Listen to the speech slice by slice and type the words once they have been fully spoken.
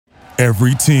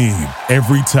Every team,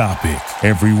 every topic,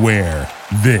 everywhere.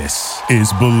 This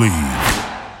is Believe.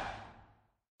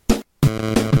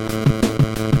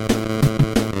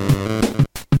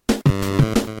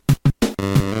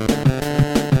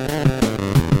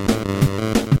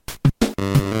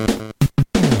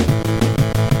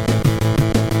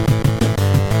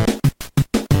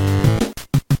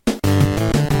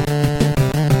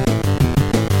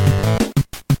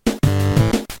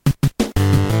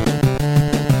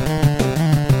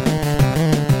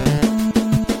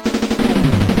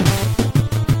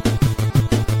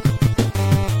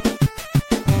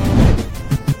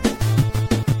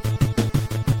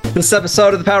 This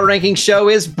episode of the Power Ranking Show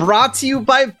is brought to you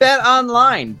by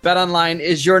BetOnline. BetOnline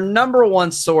is your number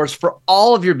one source for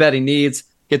all of your betting needs.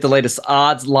 Get the latest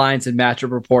odds, lines, and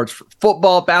matchup reports for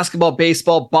football, basketball,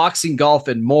 baseball, boxing, golf,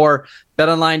 and more.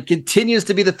 BetOnline continues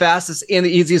to be the fastest and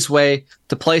the easiest way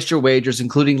to place your wagers,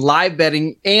 including live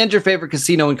betting and your favorite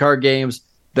casino and card games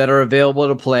that are available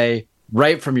to play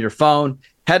right from your phone.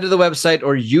 Head to the website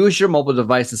or use your mobile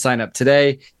device to sign up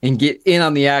today and get in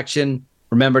on the action.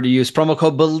 Remember to use promo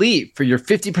code BELIEVE for your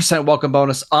 50% welcome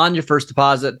bonus on your first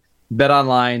deposit.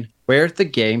 BetOnline, where the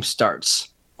game starts.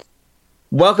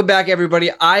 Welcome back, everybody.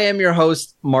 I am your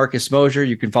host, Marcus Mosher.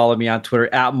 You can follow me on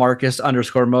Twitter at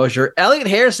Marcus_Mosher. Elliot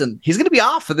Harrison, he's going to be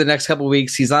off for the next couple of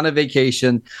weeks. He's on a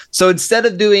vacation. So instead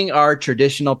of doing our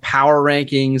traditional power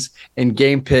rankings and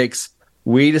game picks,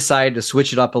 we decided to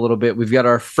switch it up a little bit. We've got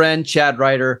our friend Chad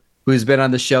Reuter, who's been on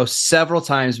the show several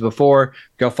times before.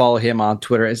 Go follow him on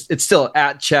Twitter. It's still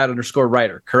at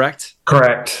Chad_Reuter, correct?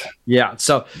 Correct. Yeah.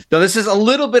 So now this is a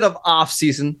little bit of off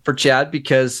season for Chad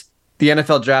because the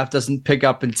NFL draft doesn't pick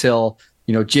up until,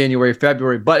 January,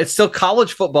 February, but it's still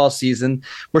college football season.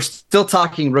 We're still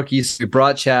talking rookies. We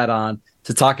brought Chad on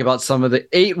to talk about some of the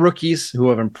 8 rookies who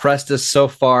have impressed us so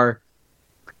far.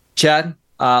 Chad,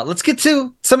 let's get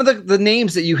to some of the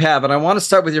names that you have. And I want to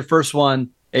start with your first one,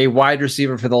 a wide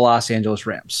receiver for the Los Angeles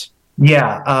Rams.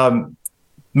 Yeah.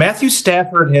 Matthew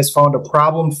Stafford has found a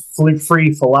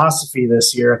problem-free philosophy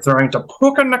this year, throwing to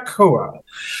Puka Nacua.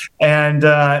 And,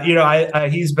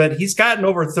 he's gotten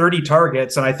over 30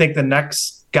 targets, and I think the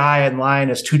next guy in line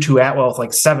is Tutu Atwell with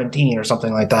like 17 or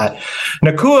something like that.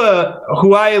 Nacua,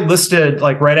 who I listed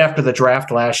like right after the draft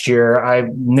last year, I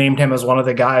named him as one of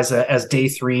the guys as day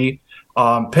 3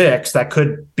 picks that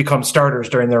could become starters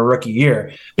during their rookie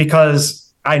year because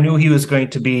I knew he was going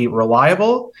to be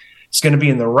reliable. He's going to be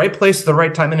in the right place at the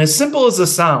right time. And as simple as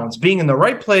this sounds, being in the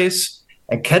right place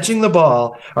and catching the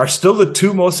ball are still the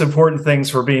 2 most important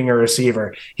things for being a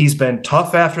receiver. He's been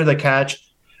tough after the catch.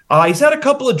 He's had a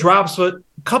couple of drops, but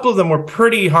a couple of them were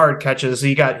pretty hard catches.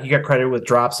 He got credit with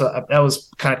drops. That was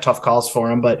kind of tough calls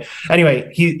for him. But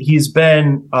anyway, he's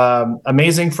been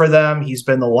amazing for them. He's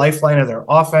been the lifeline of their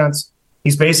offense.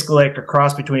 He's basically like a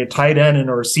cross between a tight end and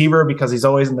a receiver because he's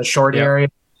always in the short area,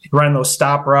 running those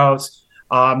stop routes.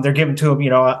 They're giving to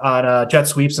him, on jet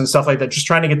sweeps and stuff like that, just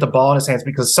trying to get the ball in his hands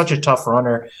because he's such a tough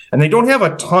runner. And they don't have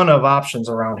a ton of options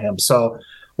around him. So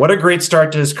what a great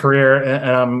start to his career, and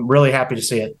I'm really happy to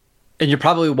see it. And you're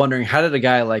probably wondering, how did a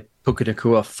guy like Puka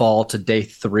Nacua fall to day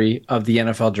 3 of the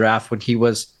NFL draft when he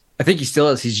was, I think he still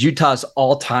is, he's Utah's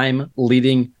all-time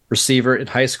leading receiver in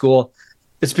high school.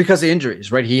 It's because of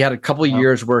injuries, right? He had a couple of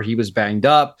years where he was banged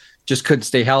up, just couldn't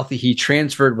stay healthy. He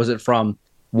transferred, was it from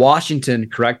Washington,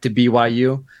 correct, to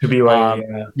BYU? To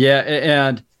BYU, yeah,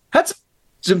 and had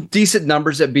some decent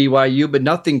numbers at BYU, but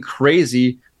nothing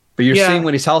crazy. But you're seeing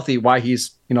when he's healthy why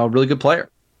he's, a really good player.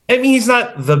 I mean, he's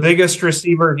not the biggest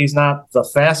receiver. He's not the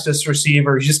fastest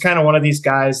receiver. He's just kind of one of these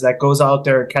guys that goes out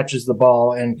there and catches the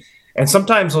ball. And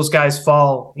sometimes those guys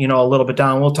fall, a little bit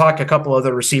down. We'll talk a couple of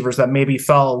the receivers that maybe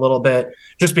fell a little bit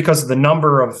just because of the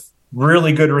number of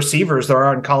really good receivers there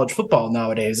are in college football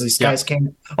nowadays. These guys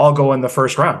can't all go in the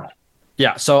first round.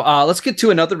 Yeah, so let's get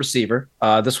to another receiver.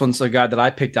 This one's a guy that I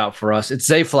picked out for us. It's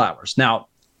Zay Flowers. Now,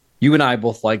 you and I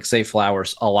both like Zay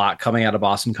Flowers a lot coming out of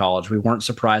Boston College. We weren't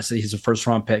surprised that he's a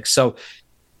first-round pick. So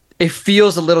it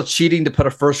feels a little cheating to put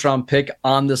a first-round pick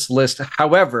on this list.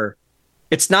 However,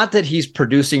 it's not that he's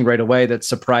producing right away that's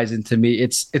surprising to me.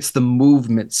 It's the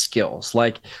movement skills.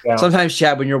 Sometimes,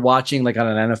 Chad, when you're watching like on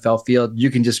an NFL field, you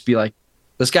can just be like,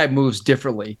 this guy moves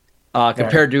differently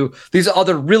compared to these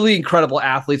other really incredible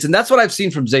athletes. And that's what I've seen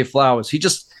from Zay Flowers.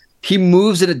 He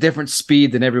moves at a different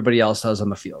speed than everybody else does on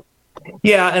the field.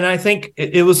 Yeah, and I think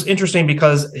it was interesting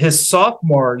because his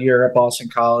sophomore year at Boston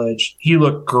College, he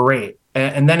looked great.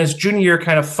 And then his junior year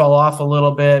kind of fell off a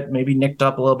little bit, maybe nicked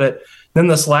up a little bit. Then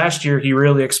this last year, he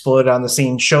really exploded on the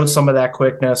scene, showed some of that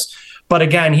quickness. But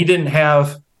again, he didn't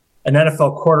have an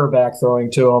NFL quarterback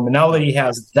throwing to him. And now that he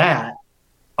has that,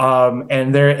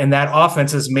 And that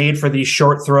offense is made for these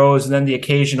short throws and then the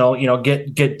occasional,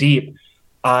 get deep.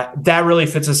 That really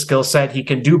fits his skill set. He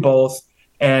can do both.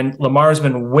 And Lamar's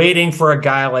been waiting for a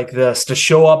guy like this to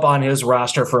show up on his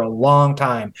roster for a long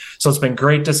time. So it's been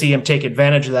great to see him take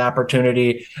advantage of the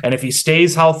opportunity. And if he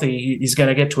stays healthy, he's going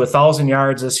to get to 1,000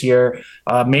 yards this year,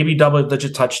 maybe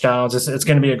double-digit touchdowns. It's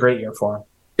going to be a great year for him.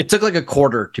 It took like a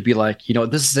quarter to be like,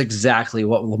 this is exactly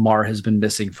what Lamar has been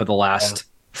missing for the last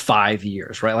 5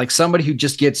 years, right? Like somebody who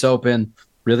just gets open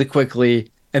really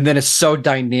quickly and then is so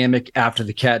dynamic after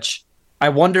the catch. I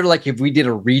wonder, like, if we did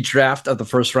a redraft of the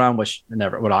first round, which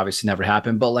would obviously never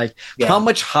happen, but like, how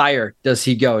much higher does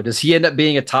he go? Does he end up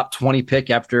being a top 20 pick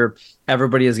after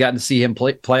everybody has gotten to see him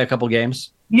play a couple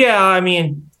games? Yeah, I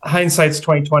mean, hindsight's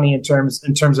 2020 in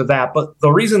terms of that. But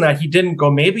the reason that he didn't go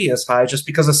maybe as high is just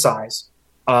because of size.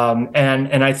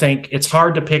 And I think it's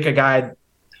hard to pick a guy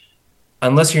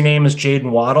unless your name is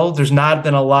Jaden Waddle. There's not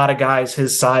been a lot of guys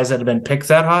his size that have been picked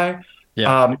that high.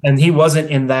 Yeah. And he wasn't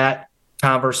in that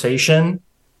conversation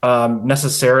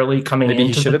necessarily coming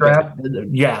into the draft.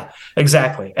 Yeah,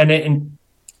 exactly. And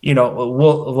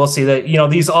we'll see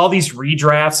that, all these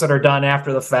redrafts that are done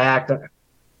after the fact,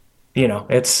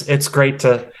 it's great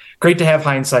to have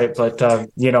hindsight, but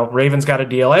Ravens got a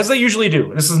deal as they usually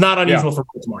do. This is not unusual for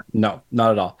Baltimore. No,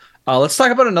 not at all. Let's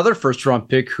talk about another first-round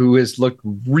pick who has looked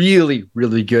really,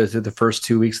 really good through the first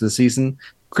 2 weeks of the season,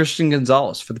 Christian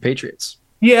Gonzalez for the Patriots.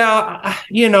 Yeah,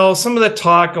 some of the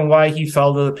talk and why he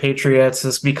fell to the Patriots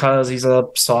is because he's a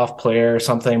soft player or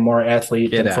something, more athlete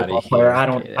than football player.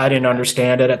 I didn't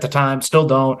understand it at the time, still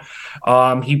don't.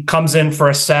 He comes in for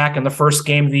a sack in the first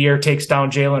game of the year, takes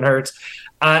down Jalen Hurts.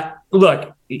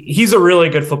 Look, he's a really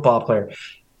good football player.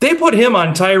 They put him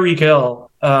on Tyreek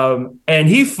Hill, and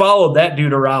he followed that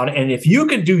dude around. And if you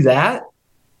could do that,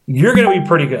 you're going to be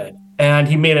pretty good. And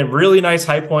he made a really nice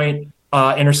high point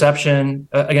interception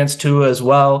against Tua as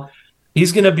well.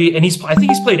 He's going to be, and I think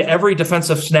he's played every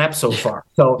defensive snap so far.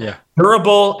 So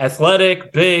durable,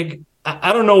 athletic, big.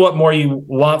 I don't know what more you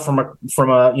want from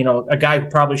a guy who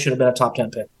probably should have been a top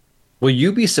 10 pick. Will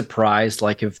you be surprised,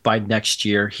 like, if by next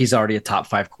year he's already a top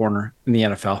 5 corner in the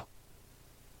NFL?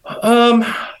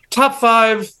 Top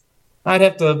 5, I'd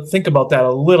have to think about that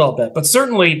a little bit, but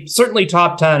certainly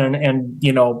top 10 and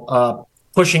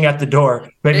pushing at the door.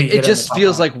 Maybe it just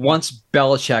feels like once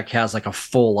Belichick has like a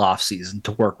full off season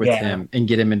to work with him and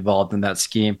get him involved in that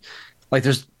scheme, like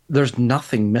there's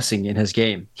nothing missing in his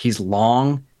game. He's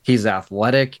long, he's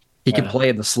athletic, he can play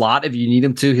in the slot if you need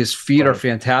him to. His feet are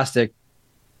fantastic.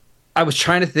 I was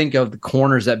trying to think of the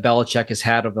corners that Belichick has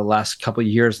had over the last couple of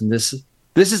years, and this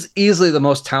is easily the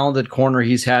most talented corner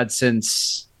he's had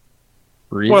since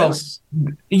Revis.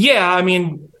 Well, yeah, I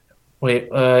mean.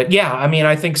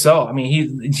 I think so. I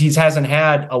mean, he hasn't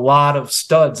had a lot of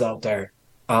studs out there,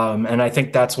 and I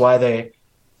think that's why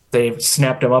they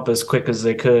snapped him up as quick as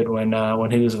they could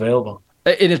when he was available.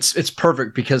 And it's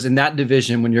perfect because in that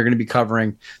division, when you're going to be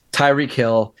covering Tyreek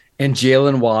Hill and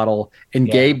Jalen Waddle and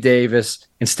Gabe Davis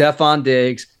and Stephon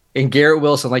Diggs and Garrett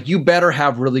Wilson, like, you better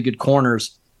have really good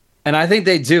corners. And I think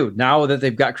they do now that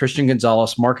they've got Christian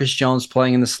Gonzalez, Marcus Jones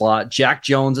playing in the slot. Jack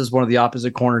Jones is one of the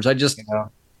opposite corners.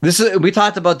 We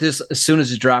talked about this as soon as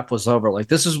the draft was over. Like,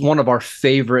 this is one of our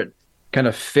favorite kind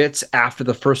of fits after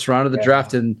the first round of the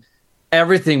draft. And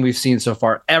everything we've seen so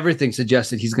far, everything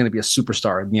suggested he's going to be a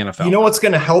superstar in the NFL. You know what's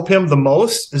going to help him the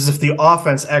most is if the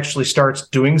offense actually starts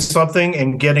doing something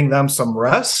and getting them some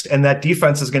rest, and that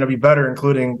defense is going to be better,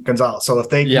 including Gonzalez. So if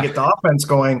they can get the offense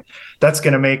going, that's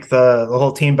going to make the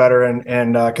whole team better.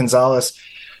 And Gonzalez,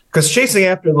 because chasing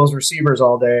after those receivers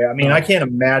all day, I mean, I can't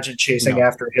imagine chasing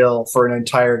after Hill for an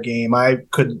entire game. I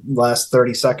could last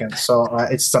 30 seconds. So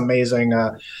it's amazing.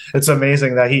 It's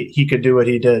amazing that he could do what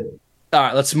he did. All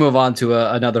right, let's move on to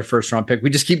another first-round pick. We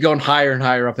just keep going higher and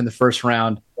higher up in the first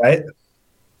round. Right.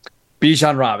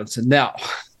 Bijan Robinson. Now,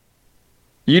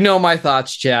 you know my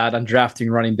thoughts, Chad, on drafting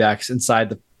running backs inside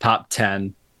the top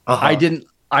 10. I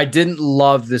didn't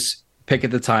love this pick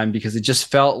at the time because it just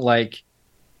felt like,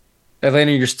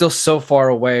 Atlanta, you're still so far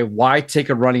away. Why take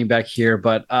a running back here?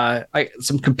 But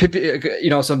some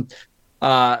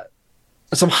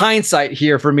hindsight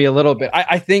here for me a little bit.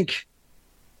 I think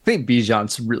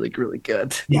Bijan's really, really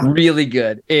good. Really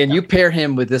good. And you pair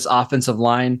him with this offensive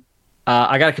line.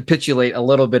 I got to capitulate a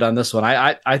little bit on this one.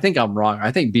 I think I'm wrong.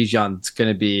 I think Bijan's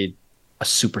going to be a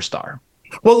superstar.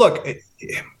 Well, look,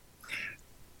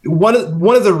 one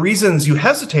of the reasons you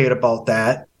hesitate about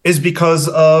that is because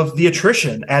of the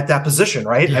attrition at that position,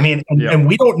 right? Yeah. I mean, and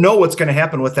we don't know what's going to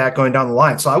happen with that going down the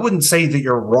line. So I wouldn't say that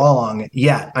you're wrong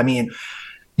yet. I mean,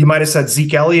 you might have said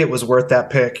Zeke Elliott was worth that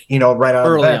pick, right out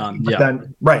early of the on. But Yeah.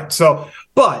 then, right. So,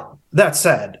 but that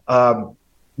said,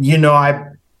 I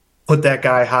put that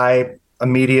guy high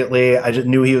immediately. I just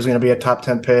knew he was going to be a top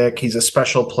 10 pick. He's a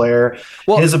special player.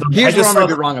 Well, here's what I'm going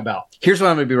to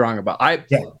be wrong about.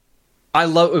 I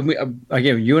love,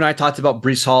 again, you and I talked about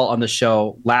Breece Hall on the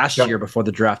show last year before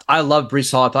the draft. I love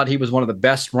Breece Hall. I thought he was one of the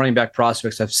best running back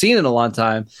prospects I've seen in a long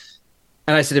time.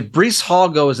 And I said, if Breece Hall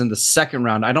goes in the second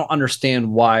round, I don't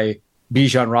understand why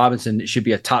Bijan Robinson should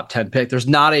be a top 10 pick. There's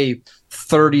not a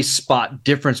 30 spot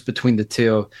difference between the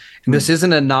two. And this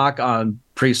isn't a knock on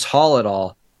Breece Hall at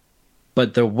all,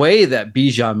 but the way that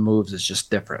Bijan moves is just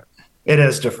different. It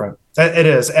is different. It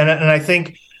is. And I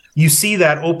think you see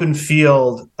that open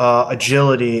field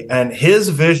agility and his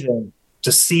vision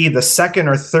to see the second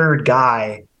or third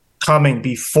guy coming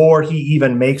before he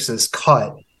even makes his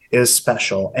cut is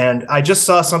special. And I just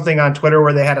saw something on Twitter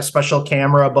where they had a special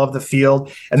camera above the field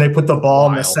and they put the ball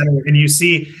in the center and you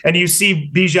see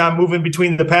Bijan moving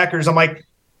between the Packers. I'm like,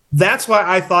 that's why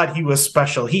I thought he was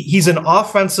special. He's an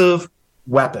offensive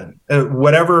weapon,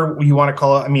 whatever you want to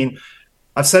call it. I mean,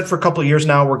 I've said for a couple of years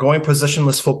now, we're going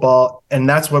positionless football, and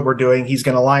that's what we're doing. He's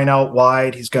going to line out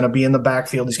wide. He's going to be in the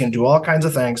backfield. He's going to do all kinds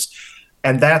of things,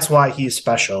 and that's why he's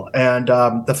special. And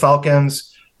the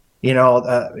Falcons,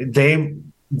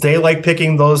 they like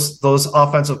picking those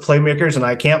offensive playmakers, and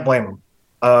I can't blame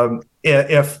them.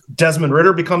 If Desmond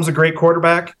Ridder becomes a great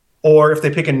quarterback, or if they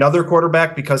pick another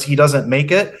quarterback because he doesn't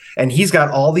make it, and he's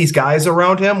got all these guys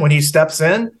around him when he steps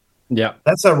in, yeah,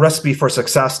 that's a recipe for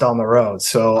success down the road.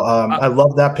 So I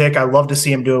love that pick. I love to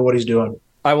see him doing what he's doing.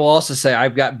 I will also say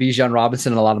I've got Bijan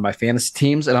Robinson in a lot of my fantasy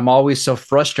teams, and I'm always so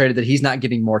frustrated that he's not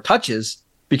getting more touches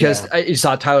because you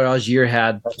saw Tyler Algier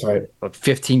had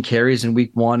 15 carries in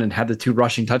week 1 and had the 2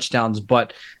 rushing touchdowns.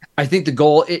 But I think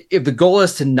if the goal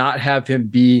is to not have him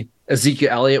be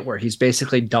Ezekiel Elliott, where he's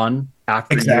basically done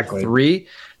after year 3,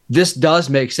 this does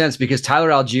make sense because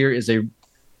Tyler Algier is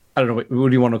I don't know, what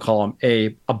do you want to call him?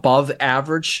 A above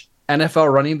average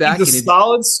NFL running back. He's a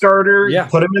solid starter. Yeah.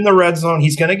 Put him in the red zone.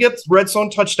 He's going to get red zone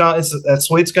touchdown. That's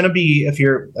the way it's going to be.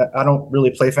 I don't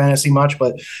really play fantasy much,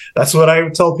 but that's what I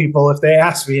tell people if they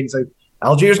ask me. It's like,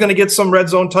 Algier's going to get some red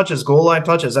zone touches, goal line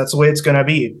touches. That's the way it's going to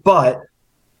be. But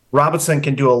Robinson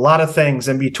can do a lot of things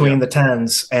in between the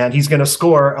tens, and he's going to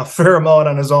score a fair amount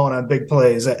on his own on big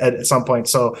plays at some point.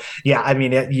 So, yeah, I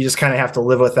mean, you just kind of have to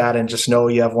live with that and just know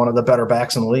you have one of the better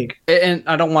backs in the league. And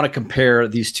I don't want to compare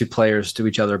these two players to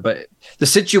each other, but the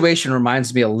situation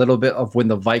reminds me a little bit of when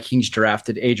the Vikings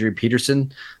drafted Adrian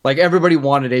Peterson. Like, everybody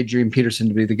wanted Adrian Peterson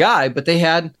to be the guy, but they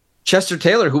had Chester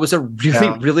Taylor, who was a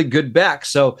really good back.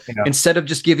 So instead of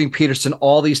just giving Peterson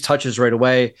all these touches right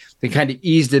away, they kind of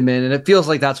eased him in. And it feels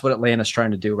like that's what Atlanta's trying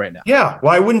to do right now. Yeah.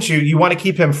 Why wouldn't you? You want to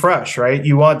keep him fresh, right?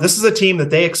 This is a team that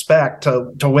they expect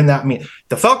to win that. I mean,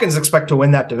 the Falcons expect to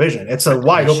win that division. It's a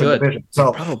wide open division.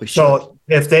 So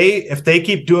if they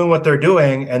keep doing what they're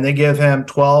doing and they give him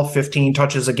 12, 15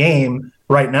 touches a game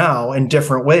right now in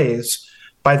different ways,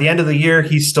 by the end of the year,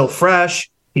 he's still fresh.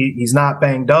 He's not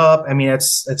banged up. I mean,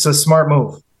 it's a smart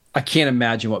move. I can't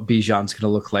imagine what Bijan's going to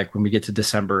look like when we get to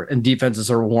December and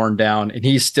defenses are worn down and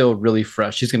he's still really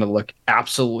fresh. He's going to look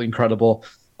absolutely incredible.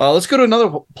 Let's go to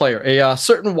another player, a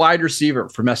certain wide receiver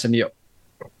from SMU.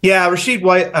 Yeah, Rashid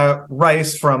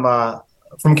Rice from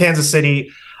Kansas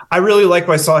City. I really like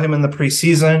what I saw him in the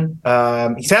preseason.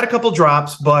 He's had a couple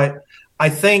drops, but I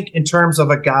think in terms of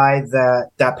a guy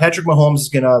that Patrick Mahomes is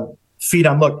going to feed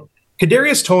on. Look,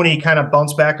 Kadarius Toney kind of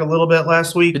bounced back a little bit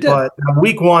last week, but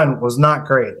week 1 was not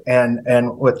great.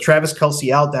 And with Travis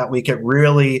Kelce out that week, it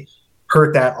really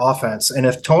hurt that offense. And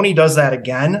if Toney does that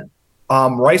again,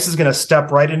 Rice is going to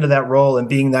step right into that role and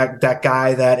being that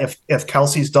guy that if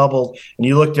Kelce's doubled and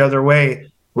you look the other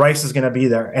way, Rice is going to be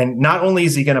there. And not only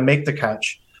is he going to make the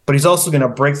catch, but he's also going to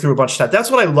break through a bunch of stuff. That's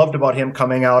what I loved about him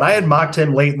coming out. I had mocked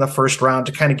him late in the first round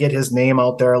to kind of get his name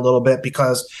out there a little bit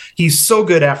because he's so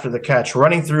good after the catch,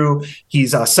 running through.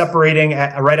 He's separating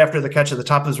right after the catch at the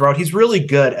top of his route. He's really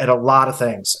good at a lot of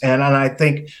things. And I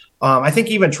think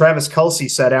even Travis Kelce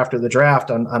said after the draft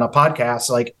on a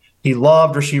podcast, like, he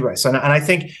loved Rashid Rice. And I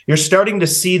think you're starting to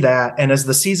see that. And as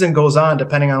the season goes on,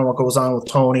 depending on what goes on with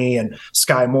Toney and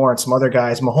Sky Moore and some other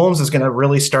guys, Mahomes is going to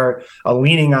really start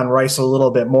leaning on Rice a little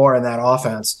bit more in that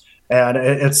offense. And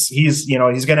he's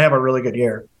going to have a really good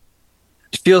year.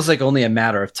 It feels like only a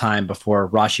matter of time before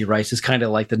Rashid Rice is kind of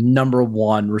like the number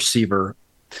one receiver,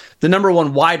 the number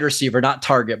one wide receiver, not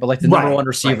target, but like the number one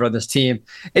receiver on this team.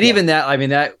 And even that, I mean,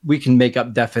 that we can make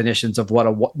up definitions of what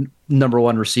a number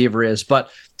one receiver is.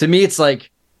 But to me, it's like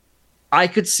I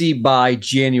could see by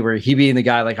January, he being the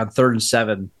guy like on 3rd and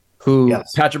 7 who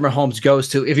Patrick Mahomes goes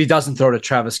to if he doesn't throw to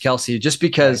Travis Kelce, just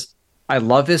because I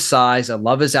love his size. I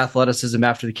love his athleticism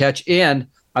after the catch. And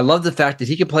I love the fact that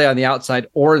he can play on the outside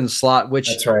or in the slot, which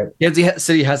Kansas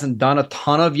City hasn't done a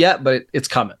ton of yet, but it's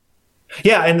coming.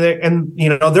 Yeah, and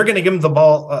they're going to give him the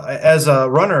ball as a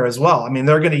runner as well. I mean,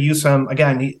 they're going to use him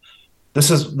again. This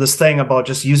is this thing about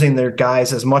just using their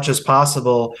guys as much as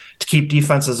possible to keep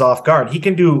defenses off guard. He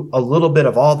can do a little bit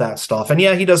of all that stuff. And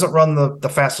he doesn't run the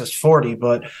fastest 40,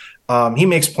 but he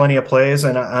makes plenty of plays.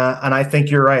 And I think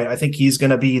you're right. I think he's going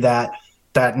to be that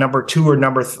number 2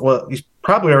 or he's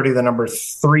probably already the number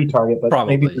 3 target, but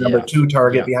maybe the number 2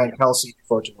 target behind Kelce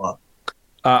before too long.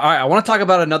 All right, I want to talk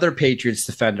about another Patriots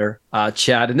defender,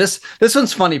 Chad. And this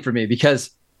one's funny for me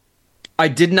because I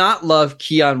did not love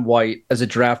Keion White as a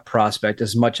draft prospect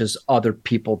as much as other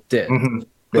people did. Mm-hmm.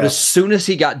 But as soon as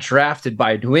he got drafted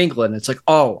by New England, it's like,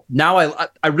 oh, now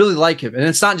I really like him. And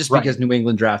it's not just because New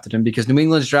England drafted him, because New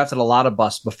England's drafted a lot of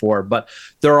busts before. But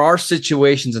there are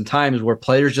situations and times where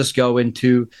players just go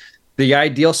into the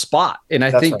ideal spot. And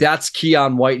I think that's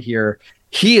Keion White here.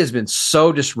 He has been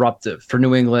so disruptive for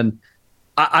New England.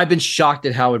 I've been shocked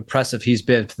at how impressive he's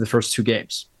been for the first 2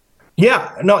 games.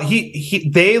 Yeah, no,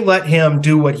 they let him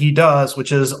do what he does,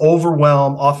 which is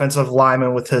overwhelm offensive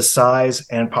linemen with his size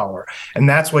and power. And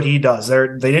that's what he does.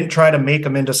 They didn't try to make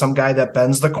him into some guy that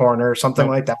bends the corner or something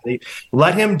like that. They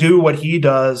let him do what he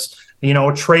does.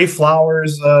 Trey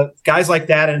Flowers, guys like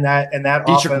that in that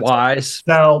offense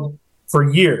excelled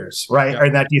for years, right? Or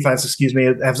in that defense,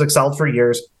 has excelled for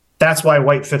years. That's why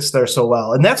White fits there so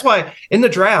well. And that's why in the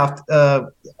draft,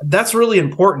 that's really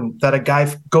important that a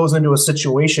guy goes into a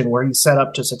situation where he's set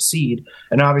up to succeed.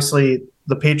 And obviously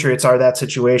the Patriots are that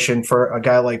situation for a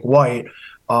guy like White,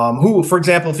 who, for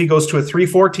example, if he goes to a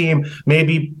 3-4 team,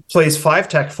 maybe plays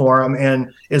 5-tech for him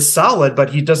and is solid, but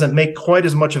he doesn't make quite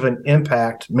as much of an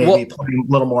impact, playing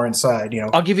a little more inside.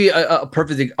 I'll give you a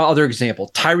perfect other example.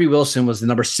 Tyree Wilson was the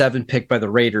number 7 pick by the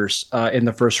Raiders in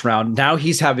the first round. Now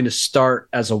he's having to start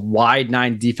as a wide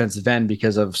 9 defensive end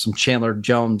because of some Chandler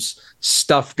Jones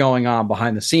stuff going on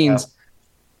behind the scenes.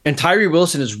 Yeah. And Tyree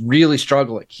Wilson is really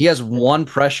struggling. He has 1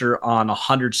 pressure on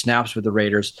 100 snaps with the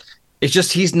Raiders. It's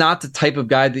just he's not the type of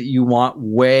guy that you want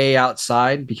way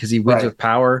outside because he wins with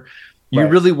power. You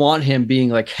really want him being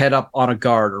like head up on a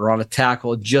guard or on a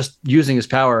tackle, just using his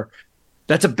power.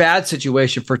 That's a bad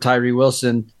situation for Tyree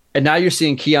Wilson. And now you're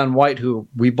seeing Keion White, who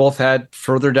we both had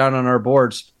further down on our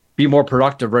boards, be more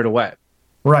productive right away.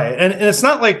 Right. And it's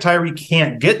not like Tyree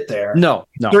can't get there. No.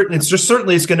 It's just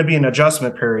certainly it's going to be an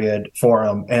adjustment period for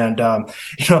him. And,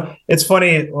 it's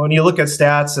funny when you look at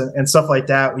stats and stuff like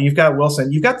that, when you've got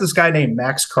Wilson, you've got this guy named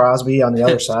Max Crosby on the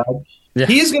other side. Yeah.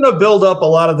 He's going to build up a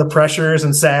lot of the pressures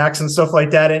and sacks and stuff like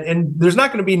that. And there's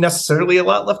not going to be necessarily a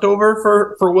lot left over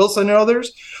for Wilson and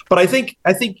others. But I think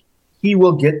he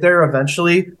will get there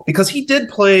eventually because he did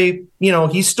play,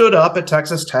 he stood up at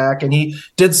Texas Tech and he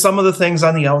did some of the things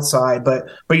on the outside, but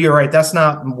you're right. That's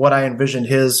not what I envisioned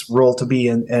his role to be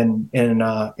in the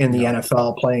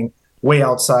NFL, playing way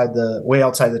outside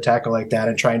the tackle like that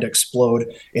and trying to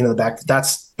explode into the back.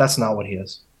 That's not what he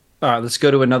is. All right, let's go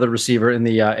to another receiver in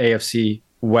the AFC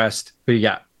West. Who you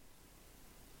got?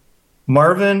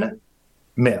 Marvin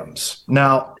Mims.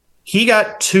 Now, he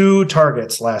got 2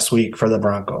 targets last week for the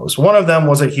Broncos. One of them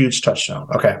was a huge touchdown.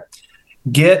 Okay.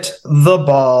 Get the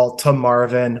ball to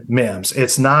Marvin Mims.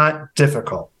 It's not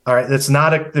difficult. All right. It's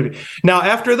not now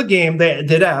after the game,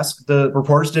 the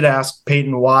reporters did ask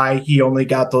Peyton why he only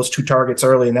got those 2 targets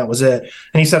early and that was it.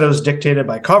 And he said it was dictated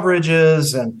by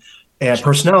coverages and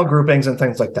personnel groupings and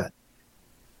things like that.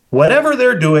 Whatever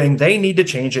they're doing, they need to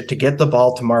change it to get the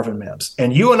ball to Marvin Mims.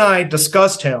 And you and I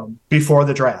discussed him before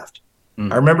the draft.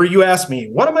 I remember you asked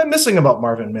me, what am I missing about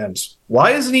Marvin Mims?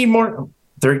 Why isn't he more?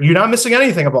 You're not missing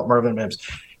anything about Marvin Mims.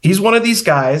 He's one of these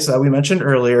guys that we mentioned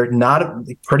earlier, not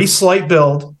a pretty slight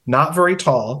build, not very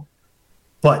tall,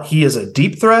 but he is a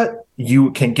deep threat. You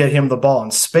can get him the ball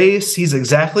in space. He's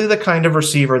exactly the kind of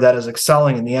receiver that is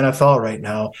excelling in the NFL right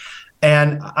now.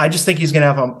 And I just think he's going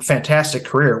to have a fantastic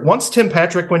career. Once Tim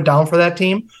Patrick went down for that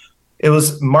team, it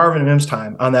was Marvin Mims'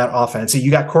 time on that offense.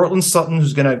 You got Cortland Sutton,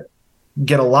 who's going to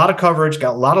get a lot of coverage,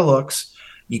 got a lot of looks.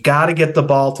 You got to get the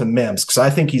ball to Mims because I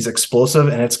think he's explosive,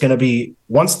 and it's going to be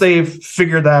once they've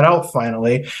figured that out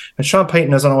finally. And Sean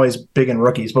Payton isn't always big in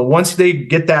rookies, but once they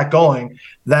get that going,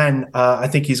 then I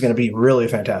think he's going to be really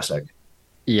fantastic.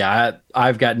 Yeah,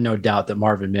 I've got no doubt that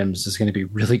Marvin Mims is going to be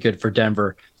really good for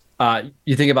Denver.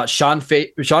 You think about Sean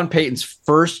Payton's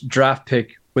first draft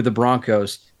pick with the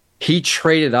Broncos. He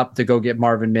traded up to go get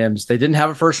Marvin Mims. They didn't have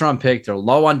a first-round pick. They're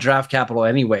low on draft capital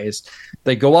anyways.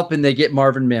 They go up and they get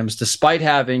Marvin Mims, despite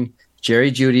having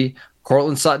Jerry Jeudy,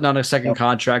 Cortland Sutton on a second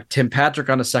contract, Tim Patrick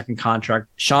on a second contract.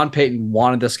 Sean Payton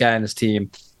wanted this guy on his team.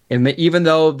 And even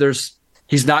though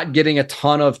he's not getting a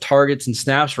ton of targets and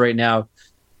snaps right now,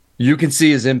 you can see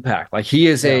his impact. Like, he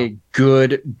is a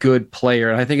good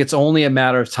player. And I think it's only a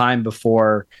matter of time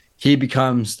before he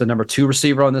becomes the number 2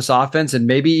 receiver on this offense. And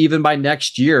maybe even by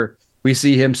next year, we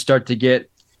see him start to get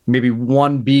maybe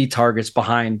 1B targets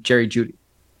behind Jerry Jeudy.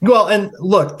 Well, and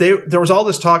look, there was all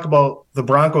this talk about the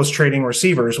Broncos trading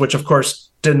receivers, which of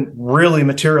course didn't really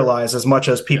materialize as much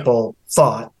as people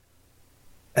thought.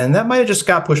 And that might have just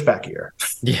got pushed back a year.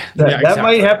 Yeah, that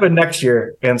might happen next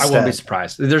year instead. I won't be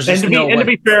surprised. To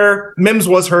be fair, Mims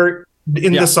was hurt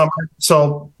in the summer,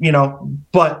 so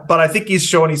but I think he's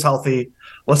showing he's healthy.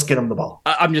 Let's get him the ball.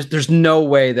 There's no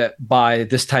way that by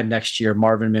this time next year,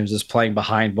 Marvin Mims is playing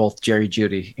behind both Jerry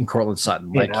Jeudy and Cortland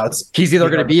Sutton. Like, he's either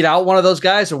going to beat out one of those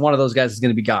guys or one of those guys is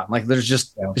going to be gone. Like, it's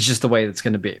just the way it's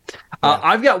going to be.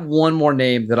 I've got one more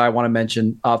name that I want to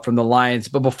mention from the Lions.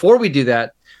 But before we do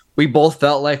that, we both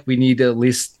felt like we need to at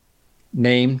least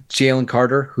name Jalen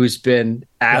Carter, who's been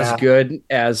as good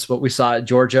as what we saw at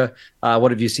Georgia.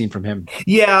 What have you seen from him?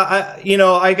 Yeah,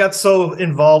 I got so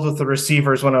involved with the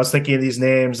receivers when I was thinking of these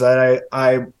names that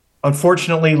I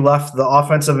unfortunately left the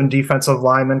offensive and defensive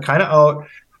linemen kind of out.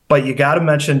 But you got to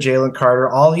mention Jalen Carter.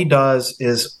 All he does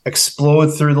is explode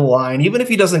through the line. Even if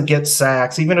he doesn't get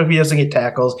sacks, even if he doesn't get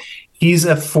tackles, he's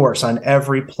a force on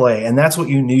every play. And that's what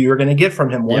you knew you were going to get from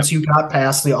him once you got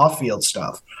past the off-field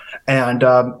stuff. And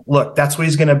look, that's what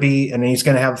he's going to be, and he's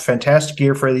going to have a fantastic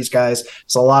year for these guys.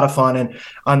 It's a lot of fun. And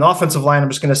on the offensive line, I'm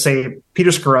just going to say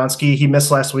Peter Skoronski. He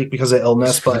missed last week because of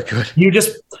illness, but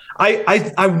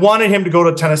I wanted him to go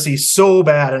to Tennessee so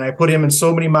bad, and I put him in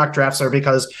so many mock drafts there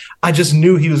because I just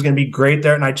knew he was going to be great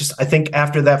there. And I think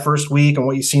after that first week and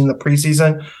what you see in the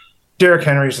preseason, Derrick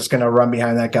Henry's just going to run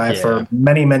behind that guy for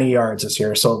many, many yards this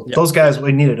year. So those guys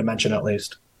we needed to mention at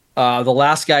least. The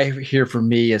last guy here for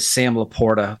me is Sam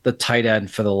LaPorta, the tight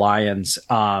end for the Lions.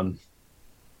 I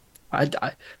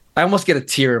almost get a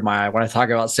tear in my eye when I talk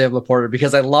about Sam LaPorta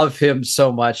because I love him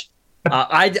so much.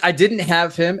 I didn't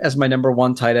have him as my number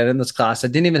 1 tight end in this class. I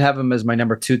didn't even have him as my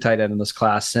number 2 tight end in this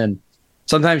class. And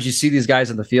sometimes you see these guys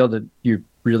in the field and you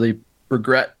really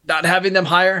regret not having them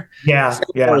higher.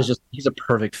 He's a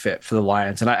perfect fit for the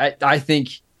Lions. And I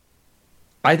think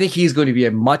he's going to be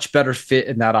a much better fit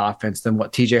in that offense than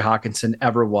what TJ Hawkinson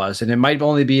ever was. And it might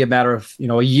only be a matter of,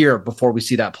 a year before we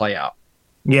see that play out.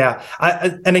 Yeah.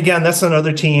 And again, that's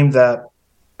another team that,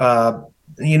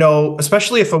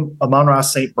 especially if Amon-Ra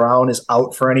St. Brown is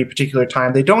out for any particular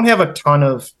time, they don't have a ton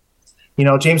of,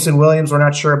 Jameson Williams, we're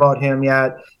not sure about him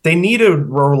yet. They need a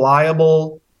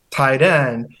reliable tight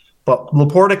end, but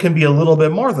LaPorta can be a little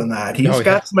bit more than that. He's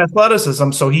got some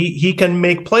athleticism, so he can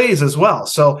make plays as well.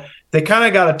 So they kind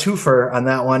of got a twofer on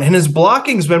that one. And his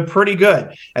blocking's been pretty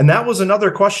good. And that was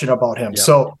another question about him. Yeah.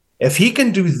 So if he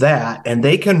can do that and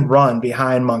they can run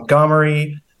behind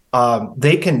Montgomery,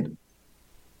 they can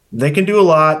do a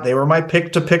lot. They were my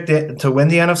pick to win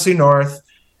the NFC North.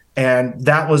 And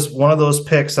that was one of those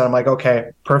picks that I'm like,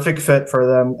 okay, perfect fit for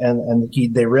them. And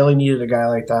they really needed a guy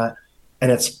like that.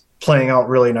 And it's playing out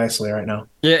really nicely right now.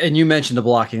 Yeah, and you mentioned the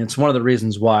blocking. It's one of the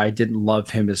reasons why I didn't love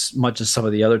him as much as some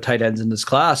of the other tight ends in this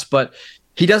class, but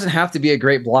he doesn't have to be a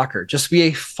great blocker. Just be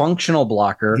a functional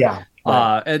blocker. Yeah.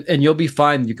 Right. And you'll be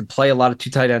fine. You can play a lot of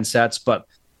 2 tight end sets, but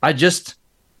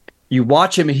you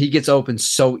watch him and he gets open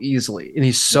so easily, and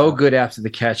he's so good after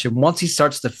the catch. And once he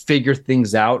starts to figure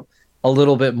things out a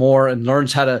little bit more and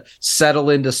learns how to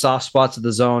settle into soft spots of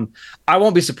the zone, I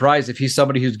won't be surprised if he's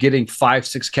somebody who's getting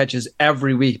 5-6 catches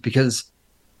every week because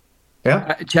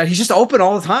Chad, he's just open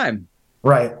all the time.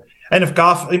 Right. And if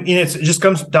Goff, it just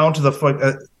comes down to the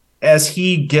foot. As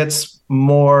he gets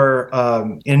more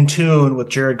in tune with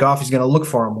Jared Goff, he's going to look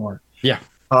for him more. Yeah,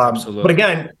 absolutely. But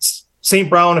again, St.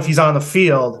 Brown, if he's on the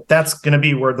field, that's going to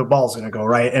be where the ball's going to go,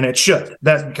 right? And it should.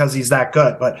 That's because he's that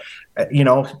good. But,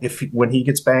 when he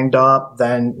gets banged up,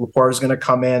 then LaPorta's going to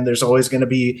come in. There's always going to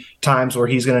be times where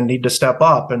he's going to need to step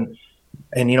up. And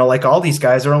like all these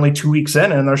guys are only 2 weeks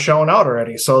in and they're showing out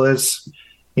already. So there's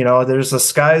the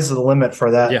sky's the limit for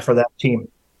that team.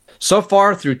 So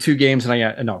far through 2 games, and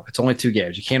I know it's only 2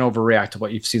 games. You can't overreact to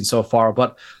what you've seen so far,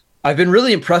 but I've been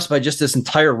really impressed by just this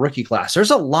entire rookie class.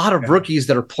 There's a lot of rookies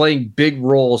that are playing big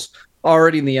roles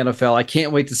already in the NFL. I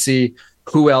can't wait to see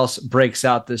who else breaks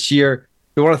out this year.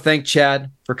 We want to thank Chad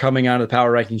for coming on to the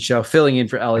Power Ranking Show, filling in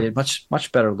for Elliot.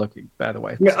 Much better looking, by the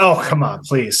way. Yeah, oh, come on,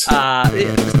 please.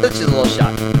 It's just a little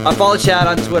shot. Follow Chad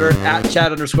on Twitter at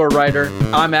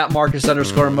Chad_Reuter. I'm at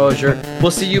Marcus_Mosher. We'll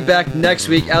see you back next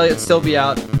week. Elliot, still be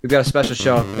out. We've got a special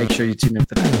show. Make sure you tune in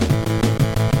for that.